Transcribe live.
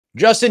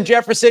Justin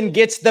Jefferson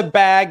gets the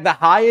bag, the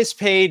highest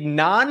paid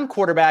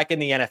non-quarterback in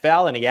the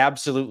NFL, and he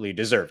absolutely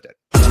deserved it.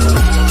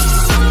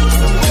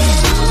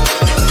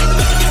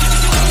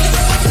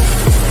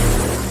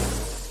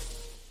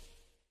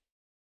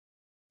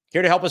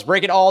 Here to help us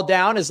break it all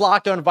down is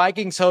Locked On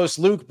Vikings host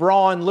Luke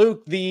Braun.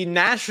 Luke, the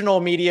national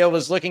media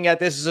was looking at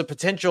this as a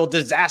potential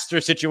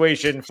disaster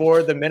situation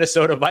for the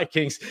Minnesota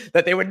Vikings,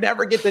 that they would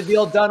never get the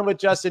deal done with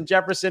Justin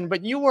Jefferson.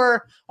 But you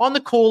were on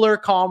the cooler,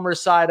 calmer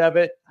side of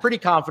it, pretty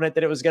confident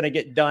that it was going to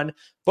get done.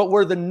 But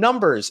were the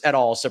numbers at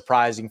all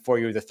surprising for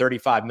you, the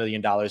 $35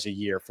 million a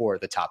year for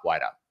the top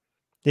wideout?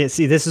 Yeah,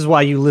 see, this is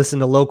why you listen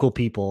to local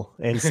people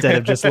instead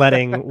of just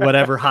letting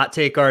whatever hot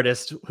take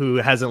artist who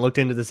hasn't looked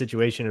into the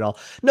situation at all.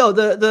 No,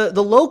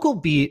 the local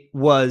beat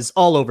was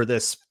all over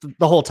this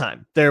the whole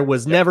time. There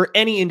was never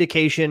any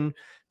indication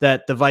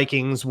that the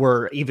Vikings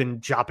were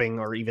even shopping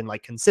or even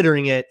like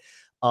considering it.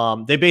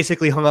 They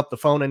basically hung up the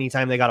phone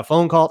anytime they got a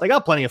phone call. They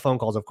got plenty of phone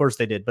calls, of course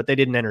they did, but they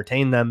didn't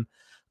entertain them.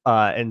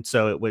 And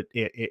so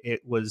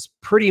it was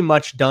pretty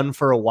much done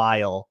for a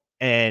while.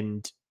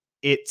 And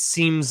it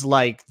seems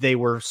like they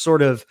were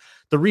sort of,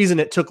 the reason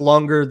it took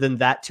longer than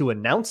that to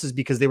announce is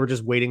because they were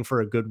just waiting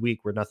for a good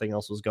week where nothing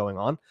else was going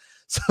on.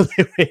 So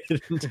they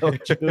waited until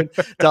June,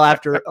 until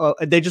after,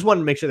 they just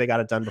wanted to make sure they got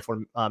it done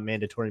before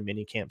mandatory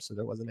mini camp. So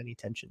there wasn't any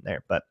tension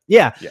there, but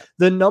yeah.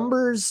 The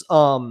numbers,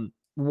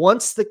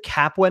 once the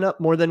cap went up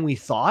more than we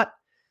thought,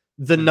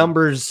 the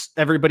numbers,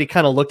 everybody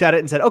kind of looked at it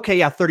and said, okay,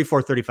 yeah,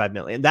 35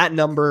 million. That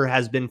number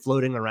has been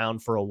floating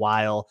around for a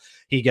while.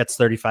 He gets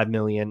 35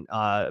 million,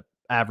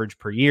 average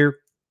per year.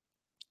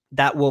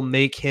 That will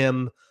make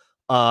him,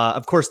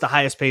 of course, the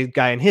highest paid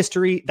guy in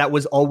history. That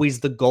was always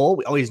the goal.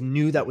 We always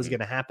knew that was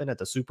going to happen at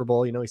the Super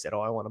Bowl. You know, he said,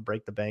 "Oh, I want to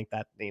break the bank."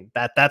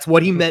 That's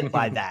what he meant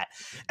by that.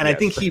 And I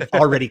think he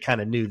already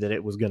kind of knew that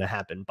it was going to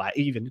happen by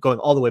even going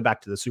all the way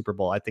back to the Super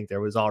Bowl. I think there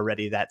was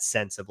already that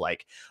sense of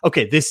like,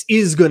 okay, this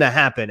is going to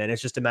happen, and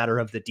it's just a matter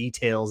of the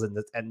details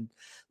and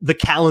the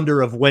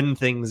calendar of when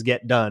things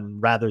get done,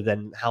 rather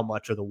than how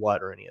much or the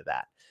what or any of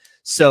that.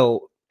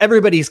 So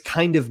everybody's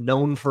kind of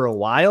known for a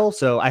while.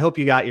 So I hope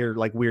you got your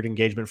like weird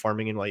engagement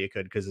farming in while you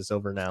could, because it's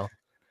over now.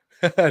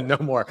 No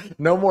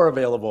more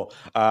available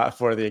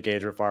for the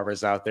engagement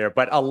farmers out there,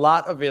 but a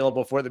lot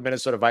available for the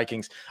Minnesota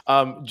Vikings.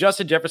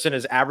 Justin Jefferson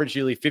has averaged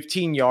nearly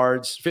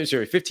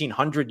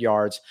 1,500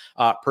 yards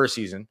per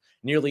season,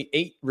 nearly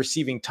 8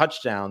 receiving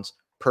touchdowns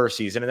per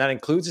season. And that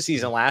includes a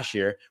season last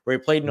year where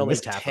he played in only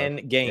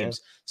 10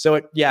 games.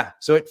 Yeah.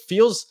 So it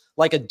feels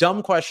like a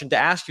dumb question to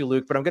ask you,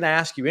 Luke, but I'm going to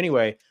ask you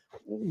anyway.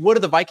 What do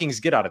the Vikings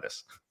get out of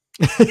this?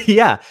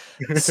 Yeah.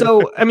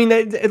 So, I mean,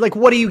 like,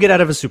 what do you get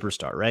out of a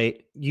superstar,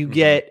 right? You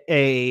get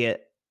a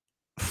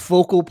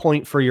focal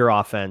point for your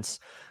offense.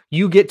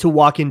 You get to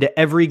walk into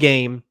every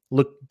game,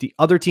 look the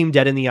other team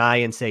dead in the eye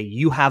and say,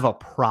 you have a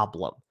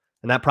problem.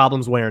 And that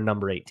problem's wearing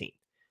number 18.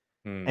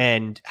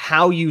 And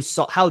how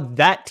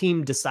that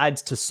team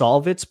decides to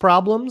solve its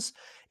problems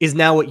is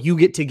now what you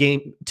get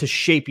to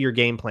shape your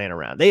game plan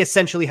around. They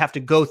essentially have to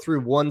go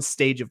through one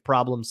stage of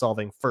problem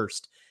solving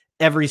first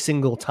every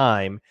single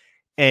time.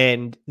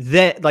 And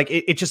then like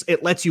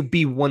it lets you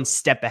be one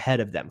step ahead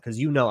of them, because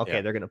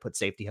they're going to put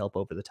safety help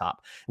over the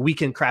top. We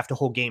can craft a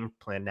whole game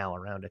plan now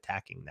around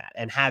attacking that,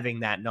 and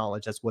having that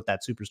knowledge, that's what that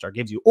superstar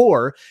gives you.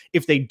 Or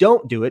if they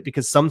don't do it,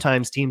 because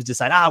sometimes teams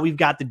decide, we've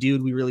got the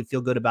dude, we really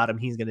feel good about him,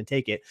 he's going to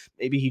take it.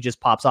 Maybe he just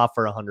pops off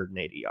for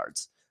 180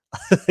 yards.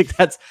 Like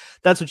that's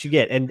what you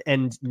get.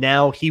 And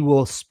now he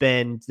will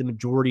spend the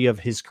majority of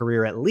his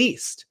career at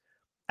least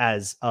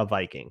as a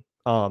Viking.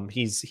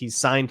 He's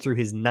signed through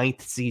his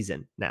 9th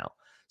season now.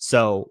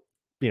 So,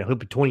 he'll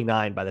be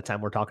 29 by the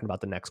time we're talking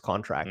about the next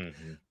contract,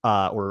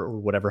 or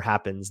whatever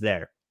happens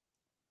there.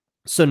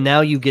 So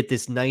now you get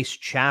this nice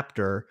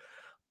chapter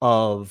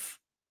of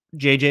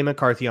JJ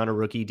McCarthy on a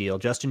rookie deal,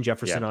 Justin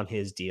Jefferson on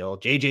his deal,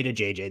 JJ to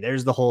JJ.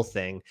 There's the whole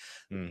thing.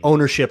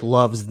 Ownership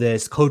loves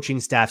this. Coaching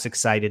staff's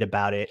excited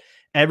about it.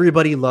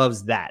 Everybody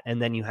loves that.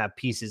 And then you have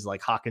pieces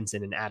like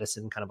Hawkinson and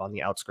Addison kind of on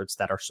the outskirts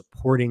that are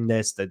supporting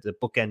this, the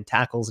bookend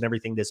tackles and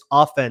everything. This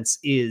offense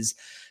is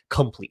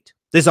complete.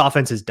 This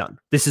offense is done.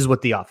 This is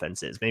what the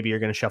offense is. Maybe you're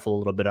going to shuffle a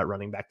little bit at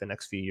running back the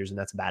next few years, and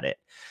that's about it.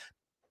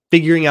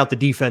 Figuring out the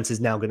defense is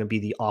now going to be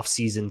the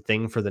offseason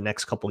thing for the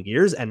next couple of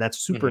years. And that's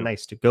super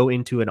nice to go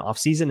into an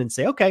offseason and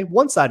say, okay,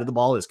 one side of the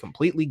ball is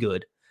completely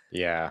good.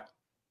 Yeah.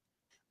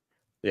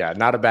 Yeah,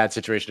 not a bad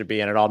situation to be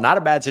in at all. Not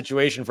a bad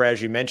situation for,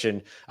 as you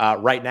mentioned,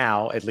 right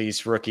now, at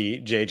least rookie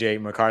JJ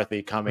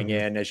McCarthy coming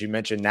in. As you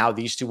mentioned, now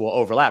these two will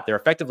overlap. They're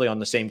effectively on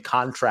the same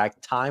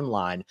contract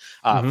timeline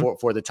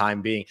for the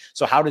time being.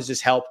 So how does this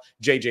help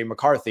JJ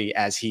McCarthy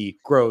as he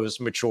grows,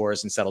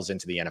 matures, and settles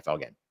into the NFL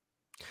game?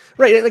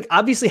 Right. Like,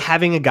 obviously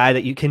having a guy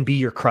that you can be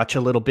your crutch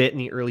a little bit in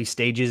the early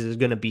stages is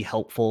going to be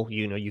helpful.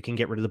 You can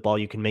get rid of the ball.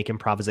 You can make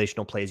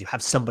improvisational plays. You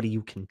have somebody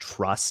you can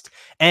trust,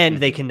 and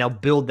they can now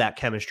build that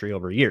chemistry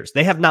over years.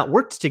 They have not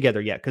worked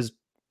together yet because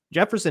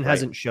Jefferson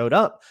hasn't showed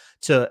up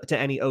to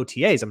any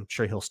OTAs. I'm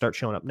sure he'll start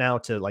showing up now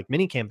to like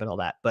minicamp and all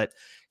that, but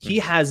he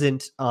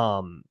hasn't.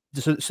 So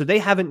they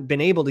haven't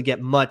been able to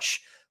get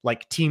much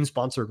like team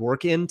sponsored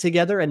work in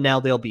together, and now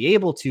they'll be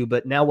able to.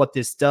 But now what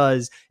this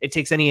does, it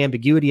takes any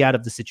ambiguity out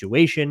of the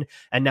situation,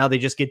 and now they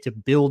just get to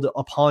build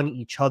upon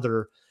each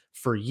other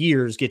for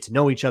years, get to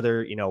know each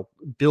other,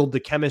 build the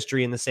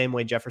chemistry in the same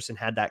way Jefferson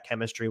had that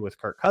chemistry with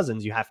Kirk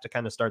Cousins. You have to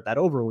kind of start that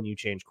over when you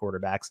change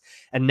quarterbacks.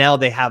 And now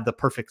they have the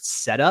perfect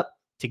setup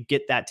to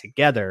get that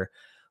together.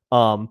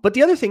 But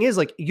the other thing is,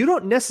 like, you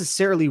don't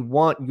necessarily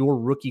want your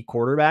rookie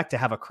quarterback to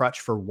have a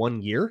crutch for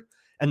 1 year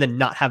and then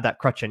not have that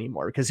crutch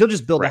anymore, because he'll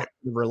just build up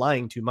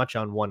relying too much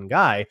on one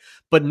guy.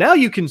 But now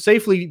you can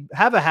safely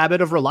have a habit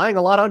of relying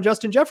a lot on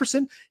Justin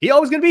Jefferson. He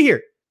always going to be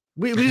here.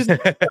 We just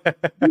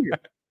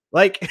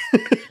like,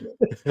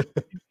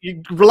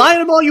 you rely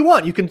on him all you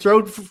want. You can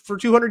throw for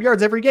 200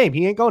 yards every game.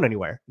 He ain't going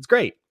anywhere. It's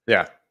great.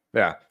 Yeah.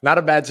 Not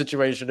a bad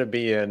situation to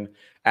be in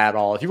at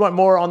all. If you want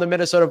more on the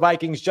Minnesota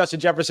Vikings, Justin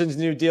Jefferson's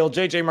new deal,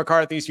 JJ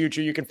McCarthy's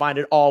future, you can find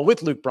it all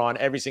with Luke Braun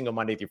every single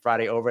Monday through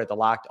Friday over at the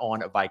Locked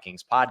On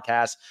Vikings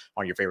podcast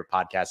on your favorite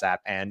podcast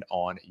app and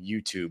on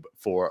YouTube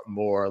for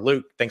more.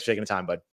 Luke, thanks for taking the time, bud.